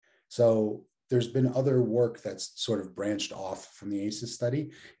So there's been other work that's sort of branched off from the ACEs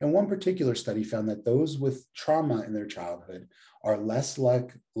study. And one particular study found that those with trauma in their childhood are less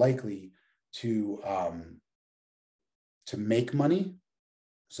likely to make money.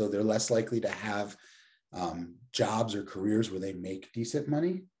 So they're less likely to have jobs or careers where they make decent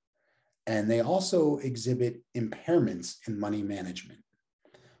money. And they also exhibit impairments in money management.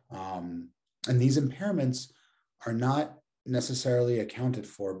 And these impairments are not necessarily accounted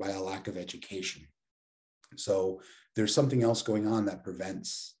for by a lack of education. So there's something else going on that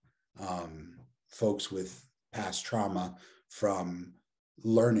prevents folks with past trauma from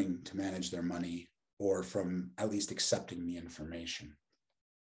learning to manage their money or from at least accepting the information.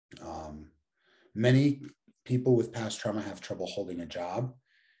 Many people with past trauma have trouble holding a job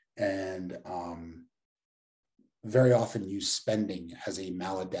and very often use spending as a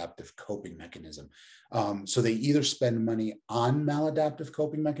maladaptive coping mechanism. So they either spend money on maladaptive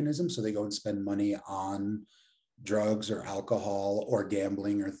coping mechanisms, so they go and spend money on drugs or alcohol or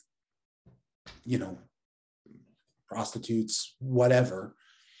gambling or, prostitutes, whatever,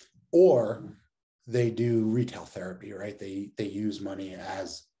 or they do retail therapy, right? They use money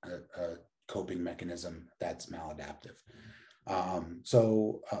as a coping mechanism that's maladaptive.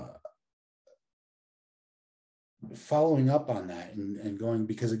 Following up on that and going,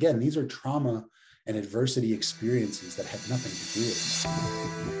 because again, these are trauma and adversity experiences that have nothing to do with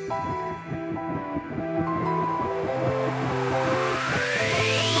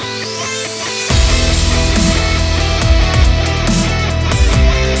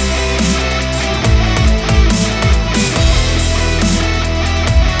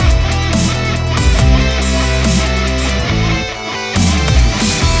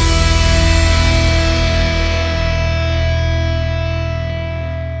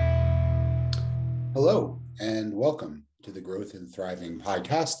Hello, and welcome to the Growth and Thriving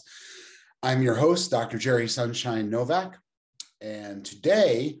podcast. I'm your host, Dr. Jerry Sunshine Novak, and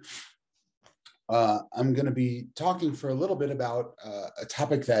today I'm going to be talking for a little bit about a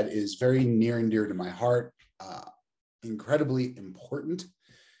topic that is very near and dear to my heart, incredibly important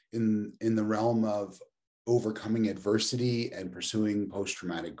in the realm of overcoming adversity and pursuing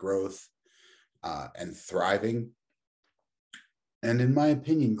post-traumatic growth and thriving, and in my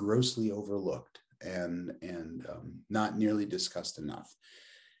opinion, grossly overlooked and not nearly discussed enough.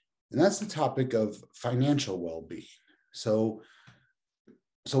 And that's the topic of financial well-being. So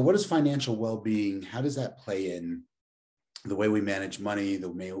what is financial well-being? How does that play in the way we manage money, the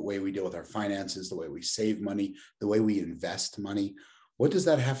way we deal with our finances, the way we save money, the way we invest money? What does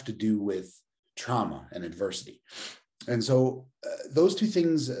that have to do with trauma and adversity? And so those two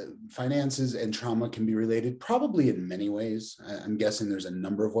things, finances and trauma, can be related probably in many ways. I'm guessing there's a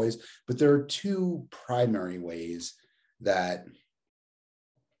number of ways, but there are two primary ways that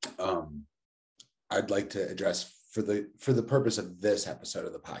I'd like to address for the purpose of this episode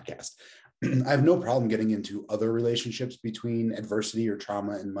of the podcast. I have no problem getting into other relationships between adversity or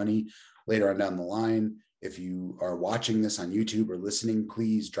trauma and money later on down the line. If you are watching this on YouTube or listening,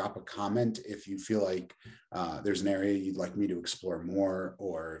 please drop a comment if you feel like there's an area you'd like me to explore more,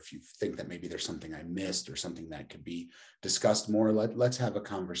 or if you think that maybe there's something I missed or something that could be discussed more. Let's have a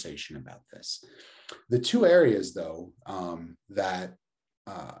conversation about this. The two areas, though, that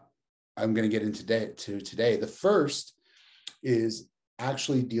I'm going to get into today, the first is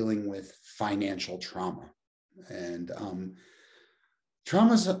actually dealing with financial trauma. And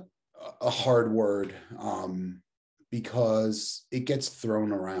trauma is a hard word because it gets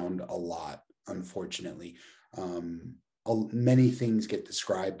thrown around a lot, unfortunately. Many things get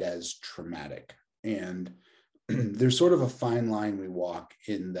described as traumatic, and there's sort of a fine line we walk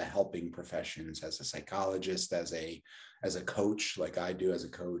in the helping professions, as a psychologist, as a coach, like I do as a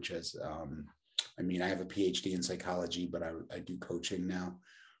coach, I have a PhD in psychology, but I do coaching now,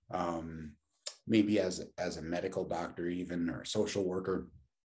 maybe as a medical doctor even, or a social worker.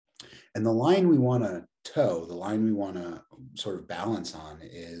 And the line we want to toe, the line we want to sort of balance on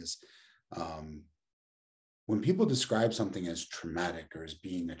is when people describe something as traumatic or as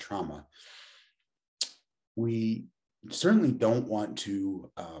being a trauma, we certainly don't want to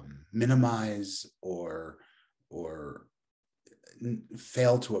minimize or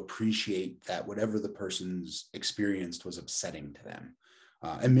fail to appreciate that whatever the person's experienced was upsetting to them,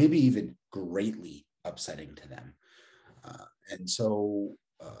 and maybe even greatly upsetting to them. And so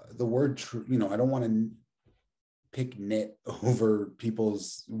the word, I don't want to pick nit over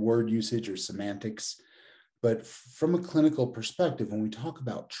people's word usage or semantics, but from a clinical perspective, when we talk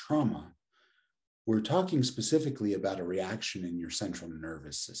about trauma, we're talking specifically about a reaction in your central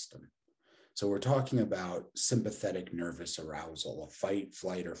nervous system. So we're talking about sympathetic nervous arousal, a fight,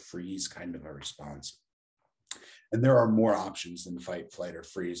 flight, or freeze kind of a response. And there are more options than fight, flight, or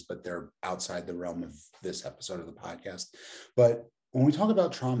freeze, but they're outside the realm of this episode of the podcast. But when we talk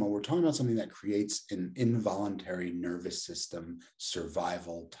about trauma, we're talking about something that creates an involuntary nervous system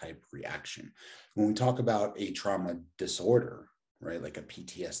survival type reaction. When we talk about a trauma disorder, right, like a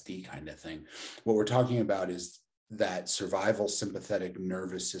PTSD kind of thing, what we're talking about is that survival sympathetic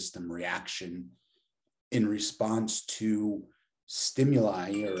nervous system reaction in response to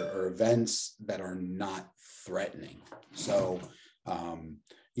stimuli or events that are not threatening. So,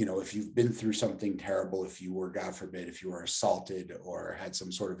 if you've been through something terrible, if you were, God forbid, if you were assaulted or had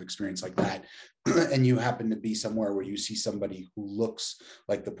some sort of experience like that, and you happen to be somewhere where you see somebody who looks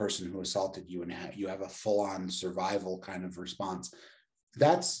like the person who assaulted you and you have a full-on survival kind of response,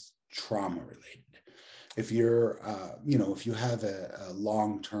 that's trauma related. If you're, if you have a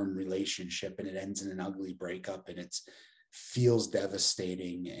long-term relationship and it ends in an ugly breakup and it feels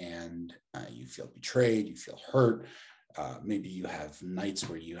devastating and you feel betrayed, you feel hurt, maybe you have nights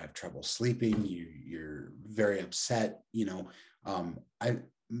where you have trouble sleeping, you're very upset,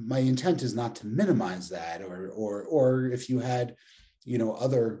 my intent is not to minimize that, or if you had,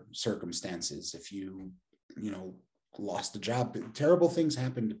 other circumstances, if you lost a job, terrible things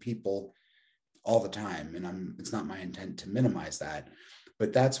happen to people all the time. And it's not my intent to minimize that,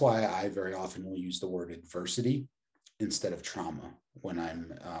 but that's why I very often will use the word adversity instead of trauma when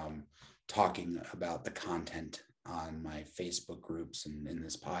I'm talking about the content on my Facebook groups and in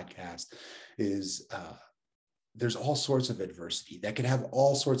this podcast. Is there's all sorts of adversity that can have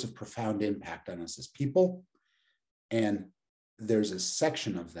all sorts of profound impact on us as people. And there's a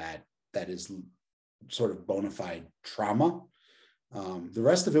section of that is sort of bona fide trauma. The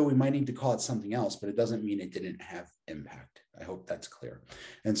rest of it, we might need to call it something else, but it doesn't mean it didn't have impact. I hope that's clear.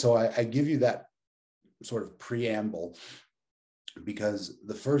 And so I give you that sort of preamble because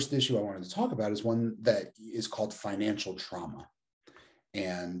the first issue I wanted to talk about is one that is called financial trauma.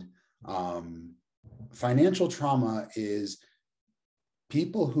 And financial trauma is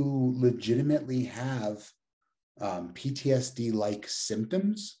people who legitimately have PTSD-like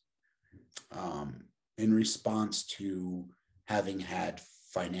symptoms in response to having had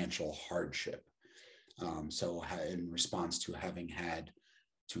financial hardship. So in response to having had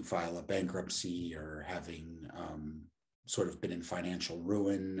to file a bankruptcy or having sort of been in financial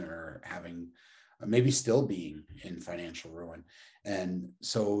ruin or having maybe still being in financial ruin. And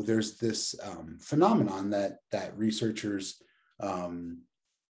so there's this phenomenon that researchers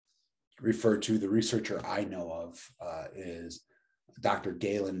refer to. The researcher I know of is Dr.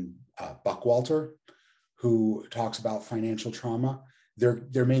 Galen Buckwalter, who talks about financial trauma.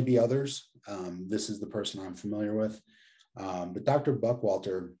 There may be others. This is the person I'm familiar with. But Dr.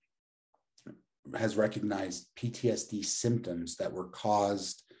 Buckwalter has recognized PTSD symptoms that were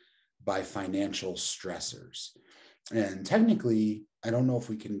caused by financial stressors. And technically, I don't know if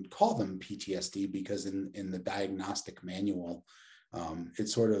we can call them PTSD because in the diagnostic manual, it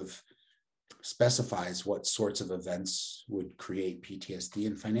sort of specifies what sorts of events would create PTSD,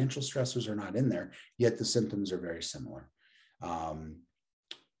 and financial stressors are not in there, yet the symptoms are very similar.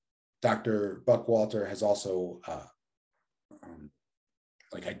 Dr. Buckwalter has also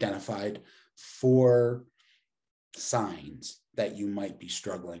identified 4 signs that you might be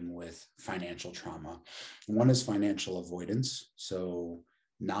struggling with financial trauma. One is financial avoidance, so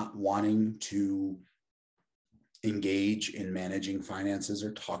not wanting to engage in managing finances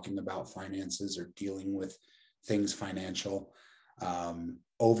or talking about finances or dealing with things financial.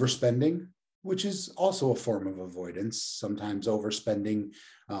 Overspending, which is also a form of avoidance. Sometimes overspending,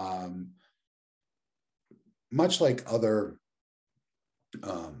 much like other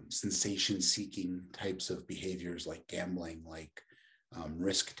sensation-seeking types of behaviors like gambling, like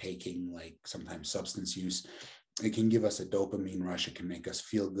risk-taking, like sometimes substance use, it can give us a dopamine rush. It can make us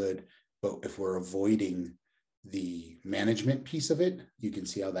feel good. But if we're avoiding the management piece of it, you can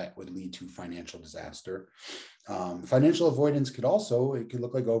see how that would lead to financial disaster. Financial avoidance could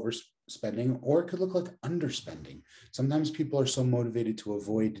look like overspending, or it could look like underspending. Sometimes people are so motivated to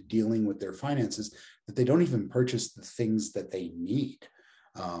avoid dealing with their finances that they don't even purchase the things that they need.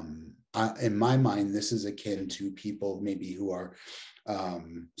 In my mind, this is akin to people maybe who are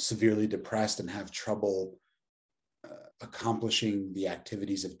severely depressed and have trouble accomplishing the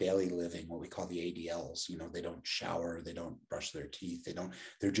activities of daily living, what we call the ADLs. They don't shower, they don't brush their teeth,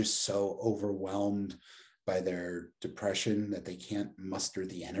 they're just so overwhelmed by their depression that they can't muster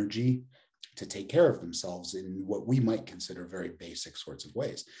the energy to take care of themselves in what we might consider very basic sorts of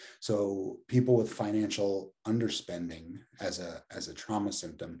ways. So people with financial underspending as a trauma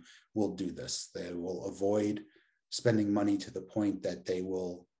symptom will do this. They will avoid spending money to the point that they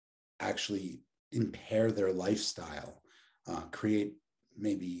will actually impair their lifestyle, create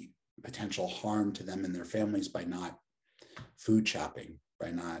maybe potential harm to them and their families by not food shopping, by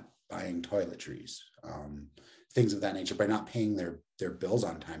not buying toiletries, things of that nature, by not paying their bills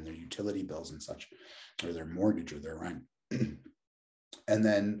on time, their utility bills and such, or their mortgage or their rent. And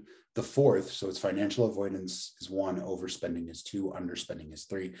then the fourth, so it's financial avoidance is 1, overspending is 2, underspending is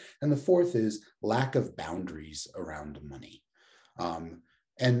 3. And the fourth is lack of boundaries around money.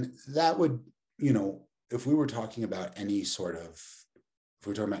 And that would, if we were talking about any sort of, if we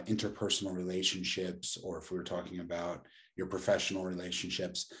were talking about interpersonal relationships, or if we were talking about your professional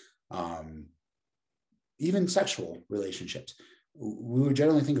relationships, even sexual relationships, we would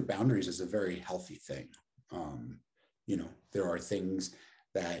generally think of boundaries as a very healthy thing. There are things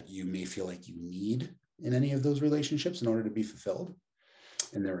that you may feel like you need in any of those relationships in order to be fulfilled.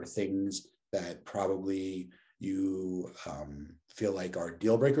 And there are things that probably you feel like are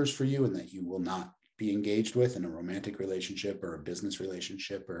deal breakers for you and that you will not be engaged with in a romantic relationship or a business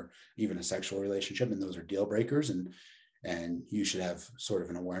relationship or even a sexual relationship. And those are deal breakers. And you should have sort of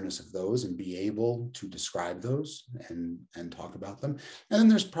an awareness of those and be able to describe those and talk about them. And then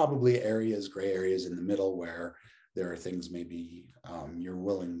there's probably gray areas in the middle where there are things maybe you're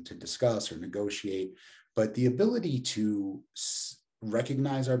willing to discuss or negotiate, but the ability to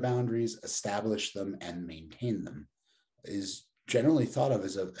recognize our boundaries, establish them, and maintain them is generally thought of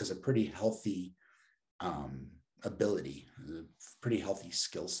as a pretty healthy ability, a pretty healthy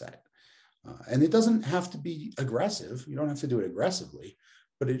skill set. And it doesn't have to be aggressive. You don't have to do it aggressively,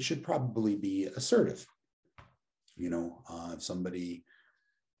 but it should probably be assertive. If somebody,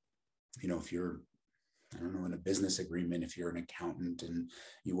 if you're, I don't know, in a business agreement, if you're an accountant and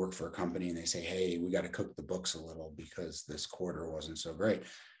you work for a company and they say, hey, we got to cook the books a little because this quarter wasn't so great.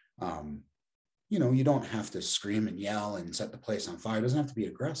 You don't have to scream and yell and set the place on fire. It doesn't have to be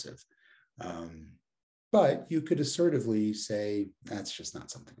aggressive. But you could assertively say, that's just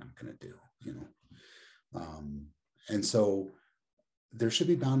not something I'm going to do, And so there should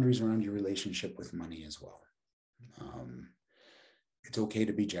be boundaries around your relationship with money as well. It's okay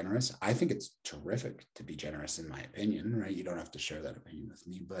to be generous. I think it's terrific to be generous, in my opinion, right? You don't have to share that opinion with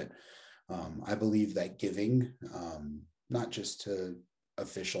me, but I believe that giving, not just to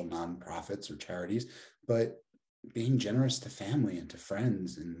official nonprofits or charities, but being generous to family and to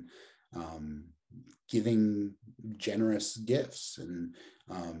friends and giving generous gifts. And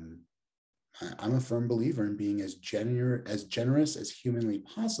I'm a firm believer in being as generous as humanly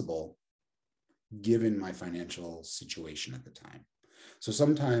possible, given my financial situation at the time. So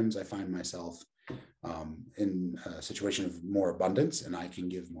sometimes I find myself in a situation of more abundance and I can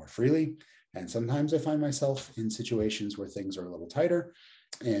give more freely. And sometimes I find myself in situations where things are a little tighter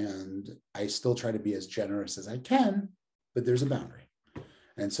and I still try to be as generous as I can, but there's a boundary.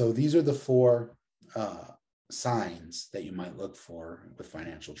 And so these are the 4 signs that you might look for with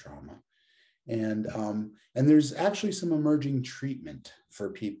financial trauma. And there's actually some emerging treatment for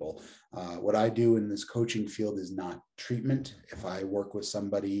people. What I do in this coaching field is not treatment. If I work with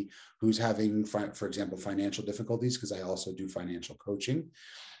somebody who's having, for example, financial difficulties, because I also do financial coaching,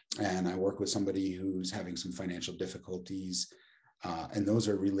 and I work with somebody who's having some financial difficulties, and those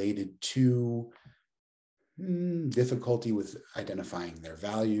are related to difficulty with identifying their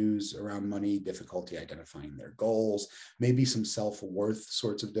values around money, difficulty identifying their goals, maybe some self-worth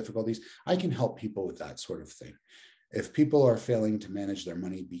sorts of difficulties. I can help people with that sort of thing. If people are failing to manage their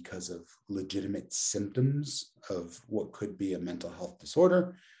money because of legitimate symptoms of what could be a mental health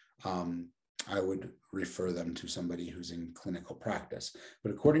disorder, I would refer them to somebody who's in clinical practice.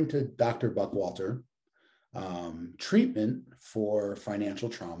 But according to Dr. Buckwalter, treatment for financial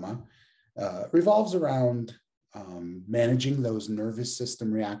trauma revolves around managing those nervous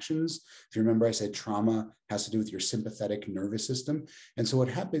system reactions. If you remember, I said trauma has to do with your sympathetic nervous system. And so what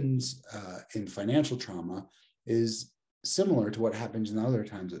happens in financial trauma is similar to what happens in other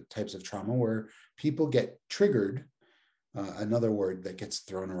types of trauma, where people get triggered. Another word that gets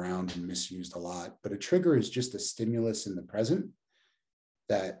thrown around and misused a lot, but a trigger is just a stimulus in the present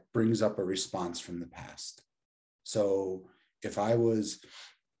that brings up a response from the past. So if I was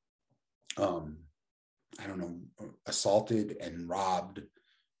assaulted and robbed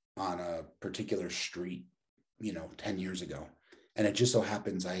on a particular street, 10 years ago, and it just so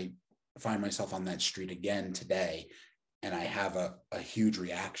happens I find myself on that street again today, and I have a huge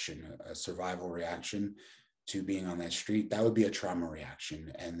reaction, a survival reaction, to being on that street, that would be a trauma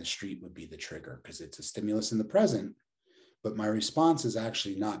reaction, and the street would be the trigger because it's a stimulus in the present. But my response is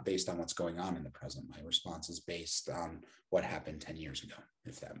actually not based on what's going on in the present. My response is based on what happened 10 years ago,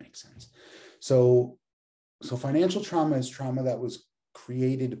 if that makes sense. So financial trauma is trauma that was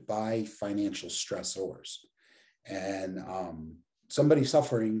created by financial stressors. And somebody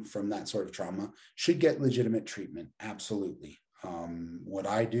suffering from that sort of trauma should get legitimate treatment. Absolutely. What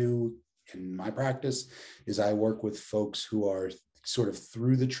I do in my practice is I work with folks who are sort of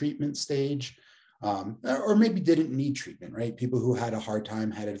through the treatment stage, or maybe didn't need treatment, right? People who had a hard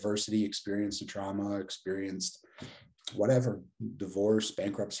time, had adversity, experienced a trauma, experienced whatever, divorce,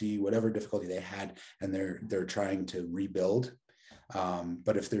 bankruptcy, whatever difficulty they had, and they're trying to rebuild.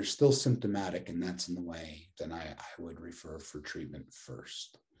 But if they're still symptomatic and that's in the way, then I would refer for treatment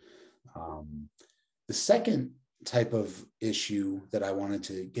first. The second type of issue that I wanted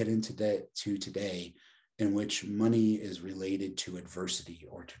to get into today, in which money is related to adversity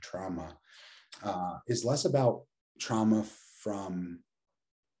or to trauma, is less about trauma from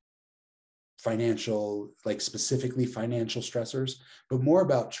financial, like specifically financial stressors, but more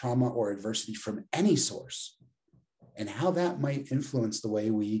about trauma or adversity from any source and how that might influence the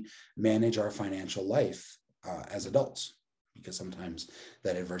way we manage our financial life as adults, because sometimes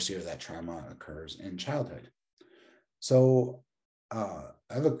that adversity or that trauma occurs in childhood. So I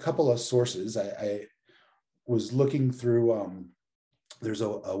have a couple of sources. I was looking through, there's a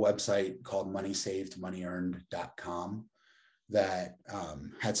website called moneysavedmoneyearned.com that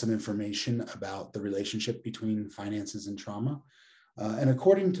had some information about the relationship between finances and trauma. And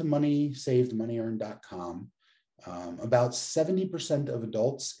according to moneysavedmoneyearned.com, about 70% of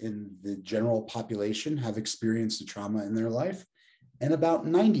adults in the general population have experienced a trauma in their life. And about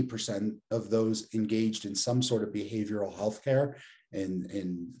 90% of those engaged in some sort of behavioral health care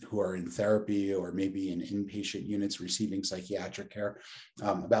and who are in therapy or maybe in inpatient units receiving psychiatric care,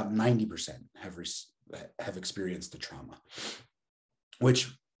 about 90% have experienced the trauma.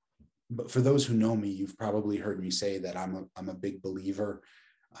 Which, for those who know me, you've probably heard me say that I'm a big believer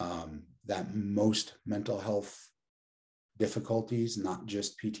that most mental health difficulties, not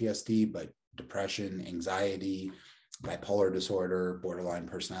just PTSD, but depression, anxiety, bipolar disorder, borderline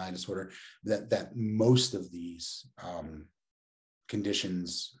personality disorder, that most of these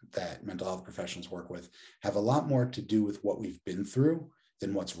conditions that mental health professionals work with have a lot more to do with what we've been through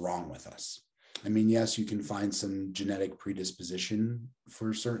than what's wrong with us. I mean, yes, you can find some genetic predisposition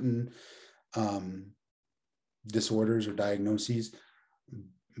for certain disorders or diagnoses,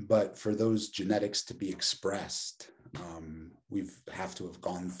 but for those genetics to be expressed, we have to have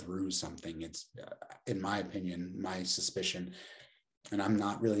gone through something. It's, in my opinion, my suspicion, and I'm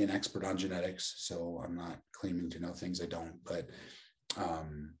not really an expert on genetics, so I'm not claiming to know things I don't, but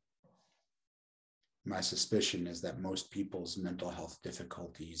my suspicion is that most people's mental health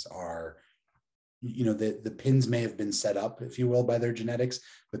difficulties are, the pins may have been set up, if you will, by their genetics,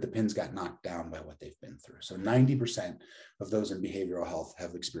 but the pins got knocked down by what they've been through. So 90% of those in behavioral health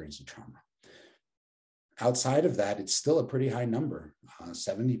have experienced a trauma. Outside of that, it's still a pretty high number,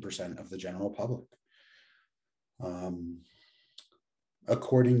 70% of the general public.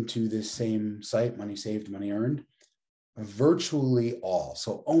 According to this same site, Money Saved, Money Earned, virtually all,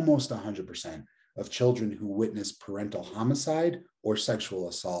 so almost 100% of children who witness parental homicide or sexual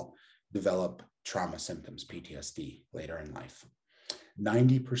assault develop trauma symptoms, PTSD, later in life.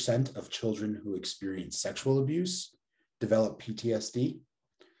 90% of children who experience sexual abuse develop PTSD.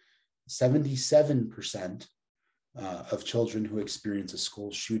 77% of children who experience a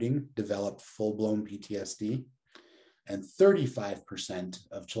school shooting develop full-blown PTSD. And 35%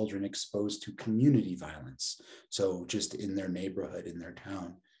 of children exposed to community violence, so just in their neighborhood, in their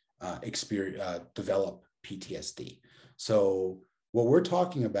town, develop PTSD. So what we're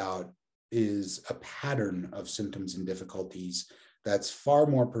talking about is a pattern of symptoms and difficulties that's far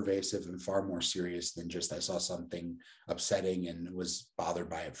more pervasive and far more serious than just I saw something upsetting and was bothered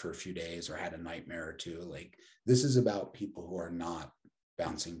by it for a few days or had a nightmare or two. Like, this is about people who are not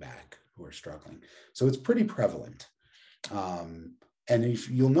bouncing back, who are struggling. So it's pretty prevalent. And if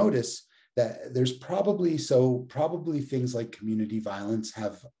you'll notice that there's probably things like community violence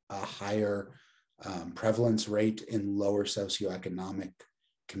have a higher prevalence rate in lower socioeconomic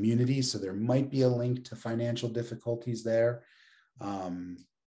communities. So there might be a link to financial difficulties there.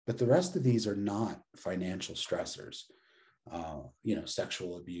 But the rest of these are not financial stressors.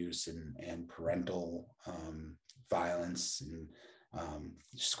 Sexual abuse and parental violence and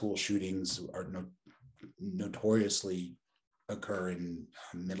school shootings are notoriously occur in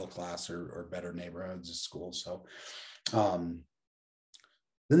middle class or better neighborhoods of schools. So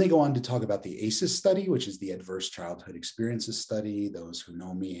Then they go on to talk about the ACEs study, which is the Adverse Childhood Experiences Study. Those who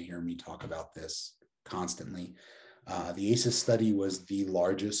know me hear me talk about this constantly. The ACEs study was the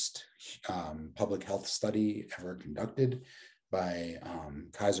largest public health study ever conducted by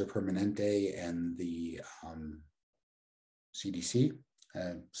Kaiser Permanente and the CDC,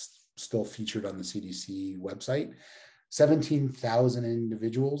 still featured on the CDC website. 17,000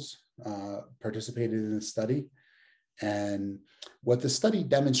 individuals participated in the study. And what the study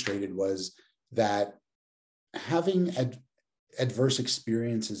demonstrated was that having adverse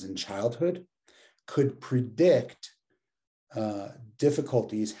experiences in childhood could predict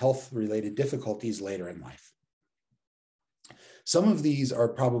difficulties, health-related difficulties later in life. Some of these are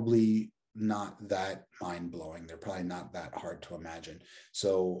probably not that mind-blowing. They're probably not that hard to imagine.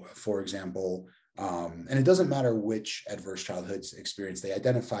 So, for example, and it doesn't matter which adverse childhood experience, they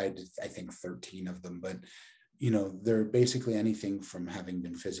identified, I think, 13 of them, but they're basically anything from having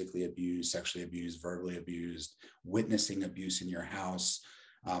been physically abused, sexually abused, verbally abused, witnessing abuse in your house,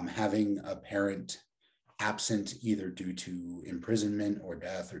 having a parent absent either due to imprisonment or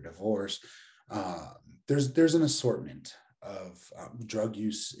death or divorce. There's an assortment of drug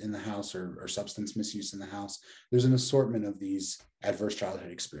use in the house or substance misuse in the house. There's an assortment of these adverse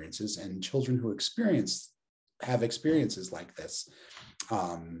childhood experiences, and children who have experiences like this,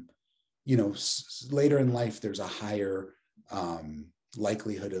 later in life, there's a higher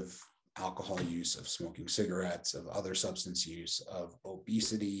likelihood of alcohol use, of smoking cigarettes, of other substance use, of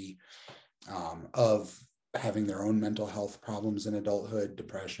obesity, of having their own mental health problems in adulthood,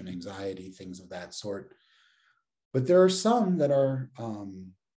 depression, anxiety, things of that sort. But there are some that are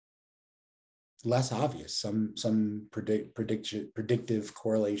less obvious, some predictive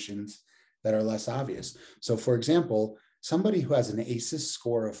correlations that are less obvious. So for example, somebody who has an ACEs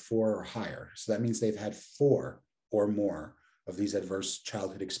score of 4 or higher, so that means they've had 4 or more of these adverse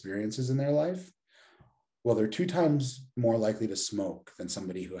childhood experiences in their life, well, they're 2 times more likely to smoke than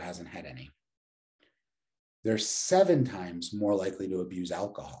somebody who hasn't had any. They're 7 times more likely to abuse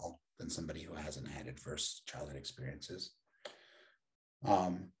alcohol than somebody who hasn't had adverse childhood experiences.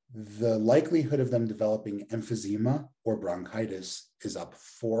 The likelihood of them developing emphysema or bronchitis is up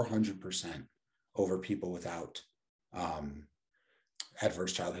 400% over people without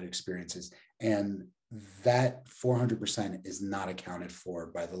adverse childhood experiences. And that 400% is not accounted for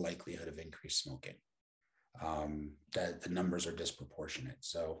by the likelihood of increased smoking. That the numbers are disproportionate.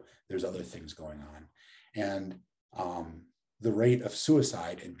 So there's other things going on. And the rate of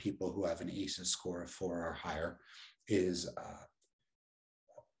suicide in people who have an ACEs score of 4 or higher is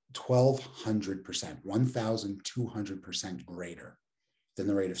 1,200%, 1,200% greater than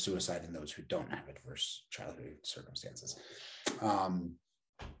the rate of suicide in those who don't have adverse childhood circumstances.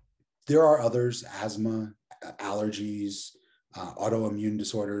 There are others: asthma, allergies, autoimmune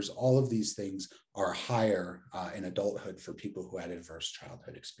disorders. All of these things are higher in adulthood for people who had adverse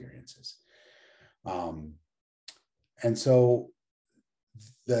childhood experiences. And so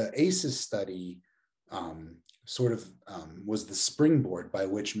the ACEs study was the springboard by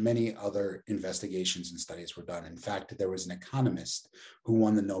which many other investigations and studies were done. In fact, there was an economist who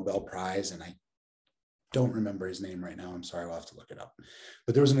won the Nobel Prize, and I don't remember his name right now. I'm sorry, I'll have to look it up.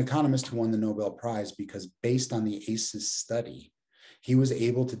 But there was an economist who won the Nobel Prize because based on the ACEs study, he was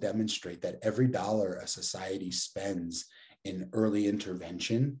able to demonstrate that every dollar a society spends in early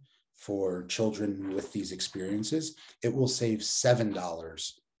intervention for children with these experiences, it will save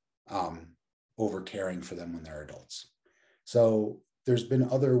 $7 over caring for them when they're adults. So there's been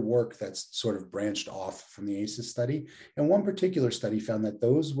other work that's sort of branched off from the ACEs study. And one particular study found that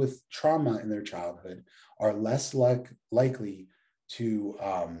those with trauma in their childhood are less likely to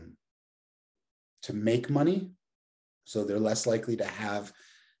make money. So they're less likely to have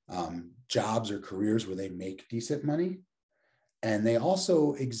jobs or careers where they make decent money. And they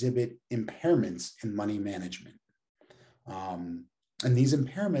also exhibit impairments in money management. And these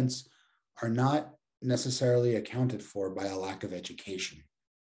impairments are not necessarily accounted for by a lack of education.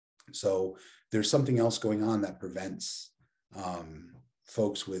 So there's something else going on that prevents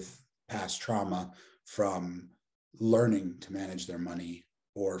folks with past trauma from learning to manage their money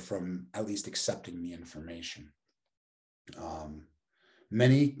or from at least accepting the information.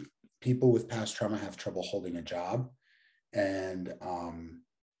 Many people with past trauma have trouble holding a job, and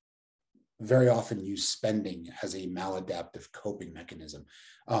very often use spending as a maladaptive coping mechanism.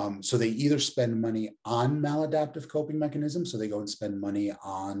 So they either spend money on maladaptive coping mechanisms, so they go and spend money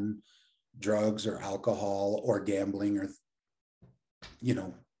on drugs or alcohol or gambling or,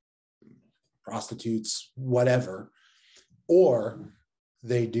 prostitutes, whatever, or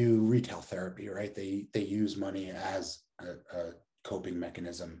they do retail therapy, right? They use money as a coping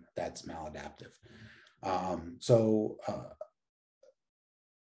mechanism that's maladaptive. So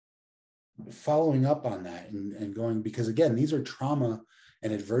following up on that and going, because again, these are trauma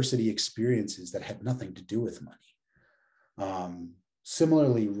and adversity experiences that had nothing to do with money.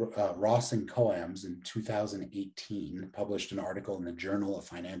 Similarly, Ross and Coams in 2018 published an article in the Journal of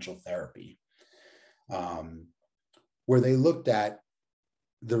Financial Therapy, where they looked at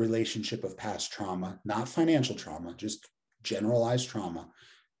the relationship of past trauma, not financial trauma, just generalized trauma,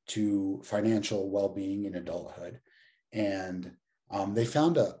 to financial well-being in adulthood. And they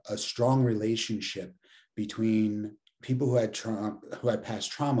found a strong relationship between people who had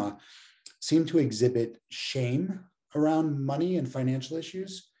past trauma seemed to exhibit shame around money and financial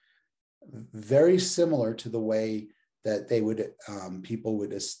issues, very similar to the way that they would people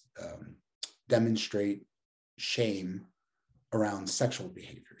would demonstrate shame around sexual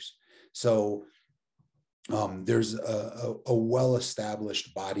behaviors. So there's a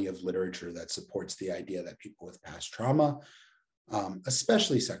well-established body of literature that supports the idea that people with past trauma,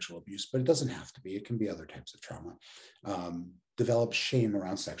 especially sexual abuse, but it doesn't have to be, it can be other types of trauma, develop shame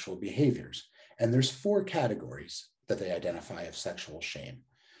around sexual behaviors. And there's 4 categories that they identify of sexual shame.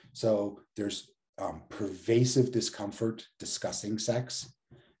 So there's pervasive discomfort discussing sex,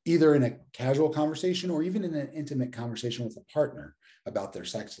 either in a casual conversation or even in an intimate conversation with a partner about their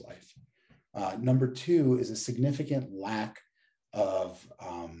sex life. Number 2 is a significant lack of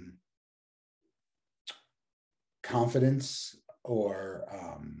confidence or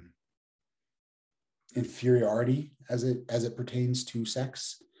inferiority as it pertains to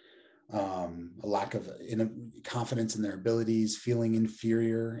sex. A lack of confidence in their abilities, feeling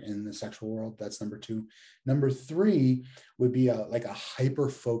inferior in the sexual world. That's number 2. Number 3 would be like a hyper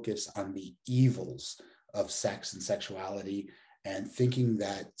focus on the evils of sex and sexuality, and thinking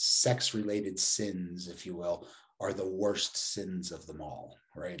that sex-related sins, if you will, are the worst sins of them all,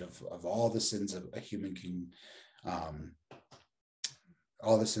 right? Of all the sins a human can,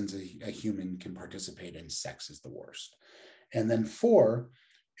 all the sins a human can participate in, sex is the worst. And then 4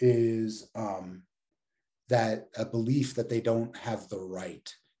 is that a belief that they don't have the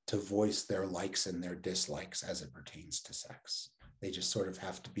right to voice their likes and their dislikes as it pertains to sex. They just sort of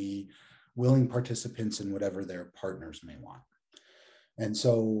have to be willing participants in whatever their partners may want. And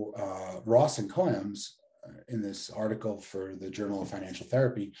so Ross and Coams, in this article for the Journal of Financial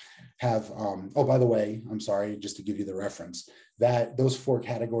Therapy, have, oh, by the way, I'm sorry, just to give you the reference, that those 4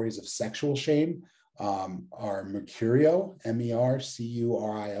 categories of sexual shame are Mercurio,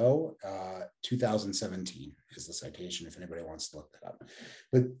 MERCURIO, 2017 is the citation, if anybody wants to look that up.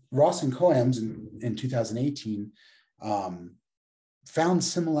 But Ross and Coams in 2018 found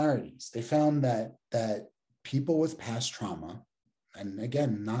similarities. They found that people with past trauma, and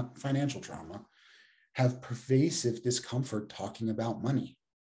again, not financial trauma, have pervasive discomfort talking about money.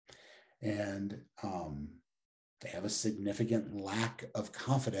 And they have a significant lack of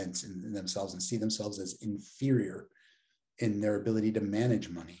confidence in themselves and see themselves as inferior in their ability to manage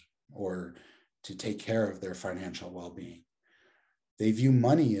money or to take care of their financial well-being. They view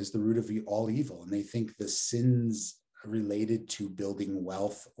money as the root of all evil, and they think the sins related to building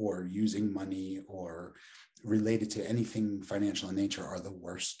wealth or using money or related to anything financial in nature are the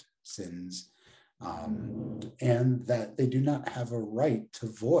worst sins, and that they do not have a right to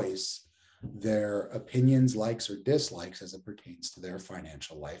voice their opinions, likes, or dislikes as it pertains to their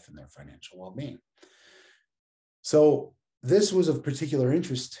financial life and their financial well-being. So this was of particular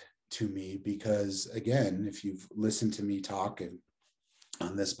interest to me because, again, if you've listened to me talk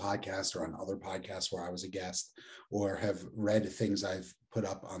on this podcast or on other podcasts where I was a guest, or have read things I've put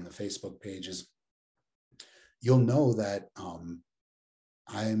up on the Facebook pages, you'll know that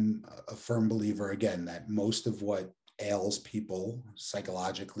I'm a firm believer, again, that most of what ails people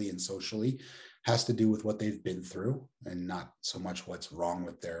psychologically and socially has to do with what they've been through and not so much what's wrong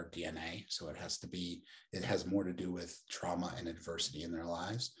with their DNA. So it has more to do with trauma and adversity in their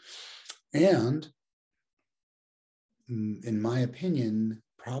lives. And in my opinion,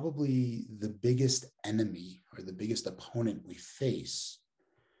 probably the biggest enemy or the biggest opponent we face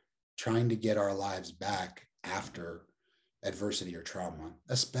trying to get our lives back after adversity or trauma,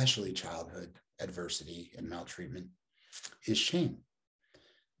 especially childhood adversity and maltreatment, is shame.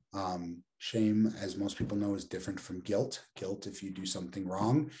 Shame, as most people know, is different from guilt. Guilt, if you do something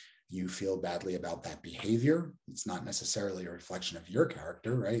wrong, you feel badly about that behavior. It's not necessarily a reflection of your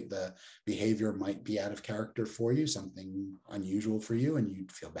character, right? The behavior might be out of character for you, something unusual for you, and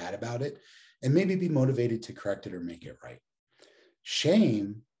you'd feel bad about it and maybe be motivated to correct it or make it right.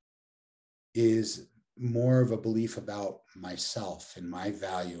 Shame is more of a belief about myself and my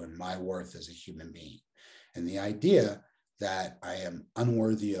value and my worth as a human being. And the idea that I am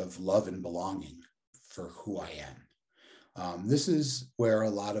unworthy of love and belonging for who I am. This is where a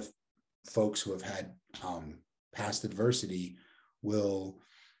lot of folks who have had past adversity will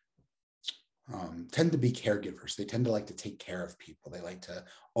tend to be caregivers. They tend to like to take care of people. They like to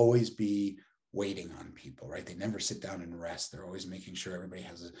always be waiting on people, right? They never sit down and rest. They're always making sure everybody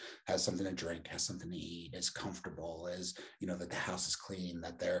has something to drink, has something to eat, is comfortable, is, that the house is clean,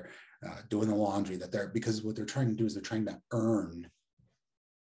 that they're doing the laundry, because what they're trying to do is they're trying to earn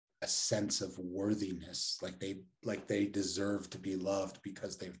a sense of worthiness, like they deserve to be loved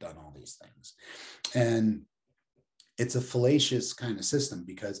because they've done all these things. And it's a fallacious kind of system,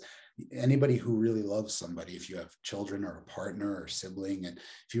 because anybody who really loves somebody, if you have children or a partner or sibling, and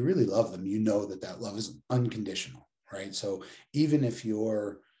if you really love them, that love is unconditional, right? So even if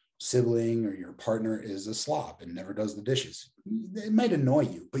your sibling or your partner is a slob and never does the dishes, it might annoy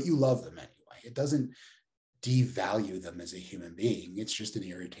you, but you love them anyway. It doesn't devalue them as a human being. It's just an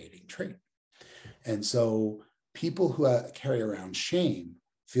irritating trait. And so people who carry around shame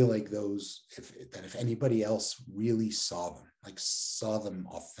feel like if anybody else really saw them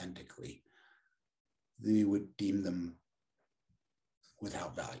authentically, they would deem them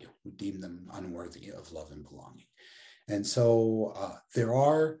without value, would deem them unworthy of love and belonging. And so there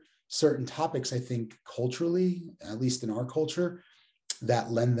are certain topics, I think, culturally, at least in our culture,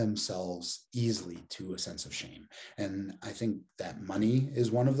 that lend themselves easily to a sense of shame. And I think that money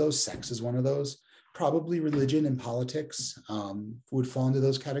is one of those, sex is one of those. Probably religion and politics would fall into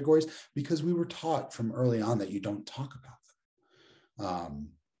those categories, because we were taught from early on that you don't talk about them.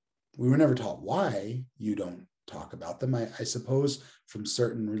 We were never taught why you don't talk about them. I suppose from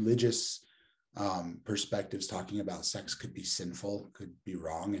certain religious perspectives, talking about sex could be sinful, could be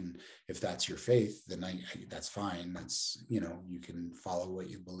wrong. And if that's your faith, then that's fine. That's, you can follow what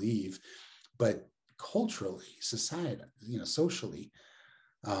you believe. But culturally, society, socially,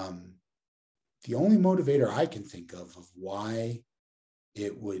 the only motivator I can think of why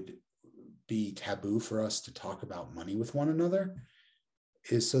it would be taboo for us to talk about money with one another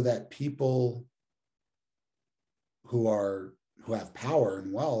is so that people who have power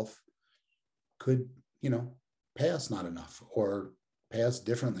and wealth could, pay us not enough, or pay us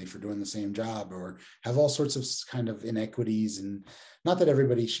differently for doing the same job, or have all sorts of kind of inequities. And not that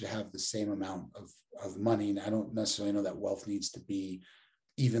everybody should have the same amount of money. And I don't necessarily know that wealth needs to be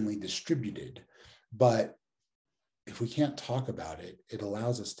evenly distributed, but if we can't talk about it, it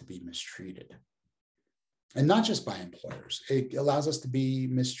allows us to be mistreated. And not just by employers, it allows us to be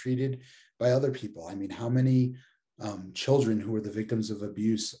mistreated by other people. I mean, how many children who are the victims of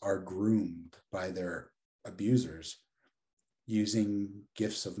abuse are groomed by their abusers using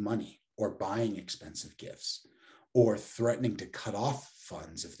gifts of money, or buying expensive gifts, or threatening to cut off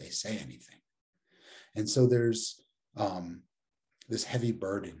funds if they say anything. And so there's this heavy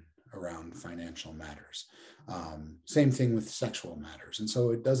burden around financial matters. Same thing with sexual matters. And so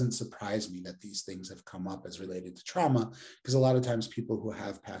it doesn't surprise me that these things have come up as related to trauma, because a lot of times people who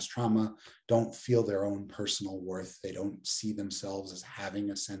have past trauma don't feel their own personal worth. They don't see themselves as having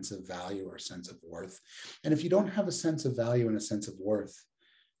a sense of value or a sense of worth. And if you don't have a sense of value and a sense of worth,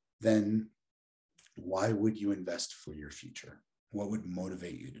 then why would you invest for your future? What would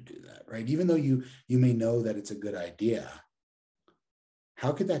motivate you to do that, right? Even though you may know that it's a good idea,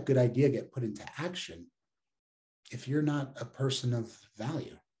 how could that good idea get put into action if you're not a person of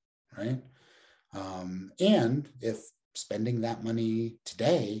value, right? And if spending that money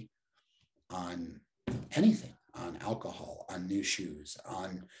today on anything, on alcohol, on new shoes,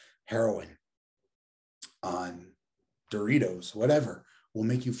 on heroin, on Doritos, whatever, will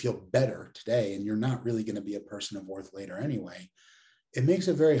make you feel better today, and you're not really going to be a person of worth later anyway, it makes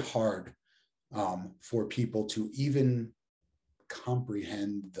it very hard for people to even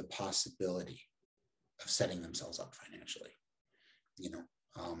comprehend the possibility of setting themselves up financially.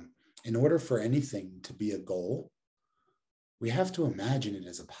 In order for anything to be a goal, we have to imagine it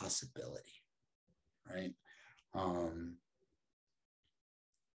as a possibility, right?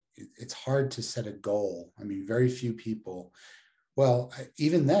 It's hard to set a goal. I mean, very few people, well,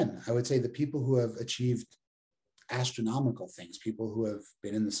 even then, I would say the people who have achieved astronomical things, people who have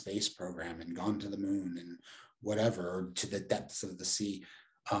been in the space program and gone to the moon and whatever, or to the depths of the sea,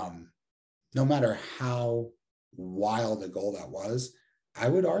 no matter how wild a goal that was, I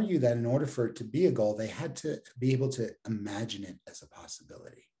would argue that in order for it to be a goal, they had to be able to imagine it as a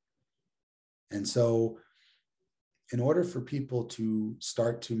possibility. And so in order for people to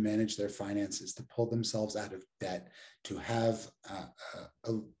start to manage their finances, to pull themselves out of debt, to have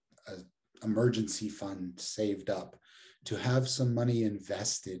an emergency fund saved up, to have some money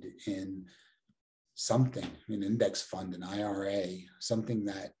invested in something, an index fund, an IRA, something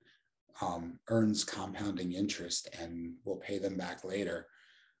that earns compounding interest and will pay them back later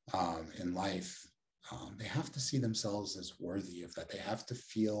in life, they have to see themselves as worthy of that. They have to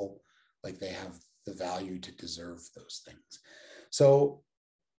feel like they have the value to deserve those things. So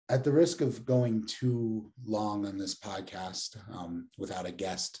at the risk of going too long on this podcast without a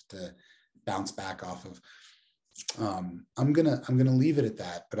guest to bounce back off of, I'm gonna leave it at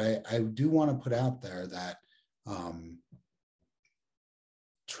that. But I do want to put out there that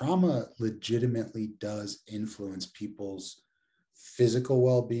trauma legitimately does influence people's physical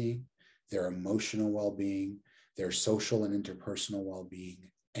well-being, their emotional well-being, their social and interpersonal well-being,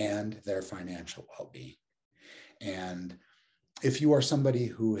 and their financial well-being. And if you are somebody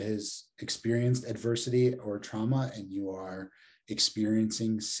who has experienced adversity or trauma and you are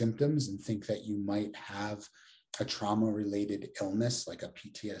experiencing symptoms and think that you might have a trauma-related illness like a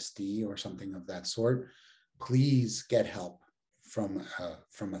PTSD or something of that sort, please get help from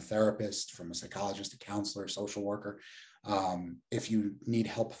a therapist, from a psychologist, a counselor, social worker. If you need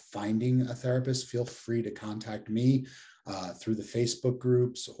help finding a therapist, feel free to contact me through the Facebook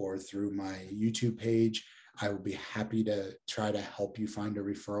groups or through my YouTube page. I will be happy to try to help you find a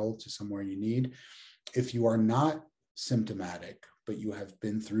referral to somewhere you need. If you are not symptomatic, but you have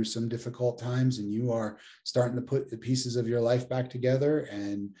been through some difficult times and you are starting to put the pieces of your life back together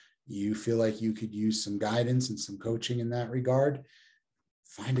and you feel like you could use some guidance and some coaching in that regard,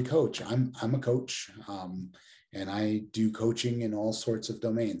 find a coach. I'm a coach, and I do coaching in all sorts of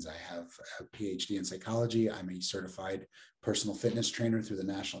domains. I have a PhD in psychology. I'm a certified personal fitness trainer through the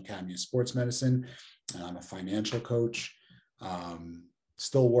National Academy of Sports Medicine, and I'm a financial coach.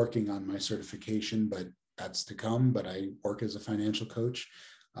 Still working on my certification, but that's to come. But I work as a financial coach,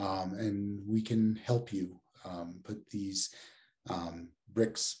 and we can help you put these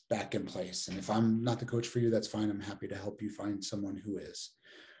bricks back in place. And if I'm not the coach for you, that's fine. I'm happy to help you find someone who is.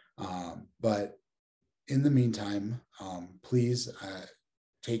 But in the meantime, please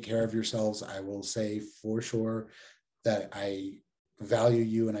take care of yourselves. I will say for sure that I value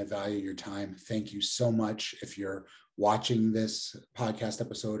you and I value your time. Thank you so much. If you're watching this podcast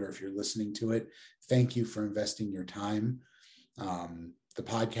episode or if you're listening to it, thank you for investing your time. The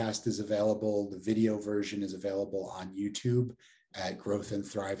podcast is available. The video version is available on YouTube at Growth and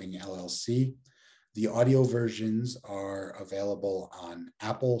Thriving LLC. The audio versions are available on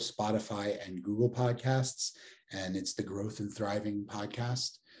Apple, Spotify, and Google Podcasts, and it's the Growth and Thriving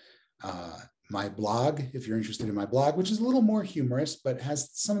podcast. My blog, if you're interested in my blog, which is a little more humorous, but has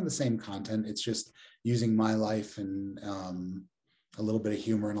some of the same content. It's just using my life and a little bit of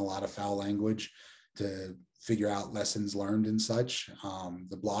humor and a lot of foul language to figure out lessons learned and such.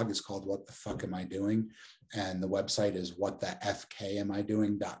 The blog is called What the Fuck Am I Doing? And the website is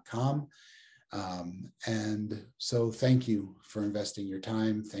whatthefkamidoing.com. And so thank you for investing your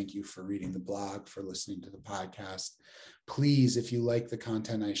time. Thank you for reading the blog, for listening to the podcast. Please, if you like the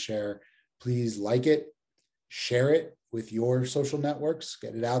content I share, please like it, share it with your social networks,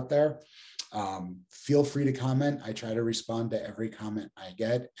 get it out there. Feel free to comment. I try to respond to every comment I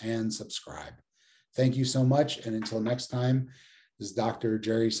get, and subscribe. Thank you so much. And until next time, this is Dr.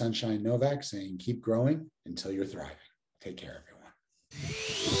 Jerry Sunshine Novak saying, keep growing until you're thriving. Take care, everyone.